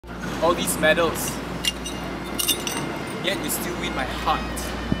all these medals, yet you still win my heart.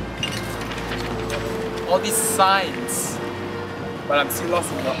 All these signs, but I'm still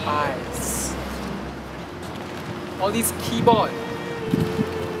lost in your eyes. All these keyboard,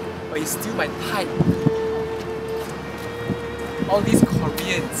 but you're still my type. All these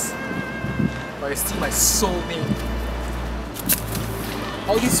Koreans, but you're still my soulmate.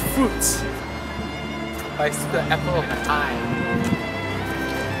 All these fruits, but you're still the apple of my eye.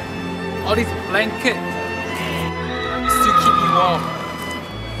 All these blankets, still keep me warm.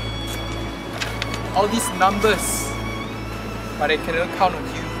 All these numbers, but I cannot count on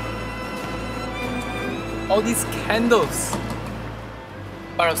you. All these candles,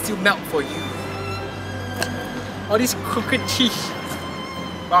 but I'll still melt for you. All these crooked teeth,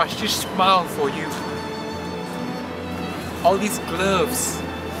 but I'll still smile for you. All these gloves,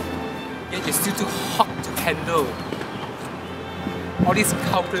 yet you're still too hot to handle. All these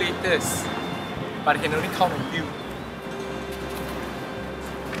calculators, but I can only count on you.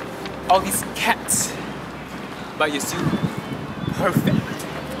 All these cats, but you're still perfect.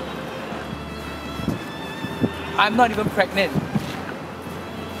 I'm not even pregnant,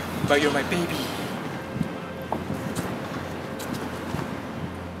 but you're my baby.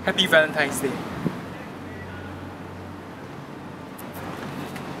 Happy Valentine's Day.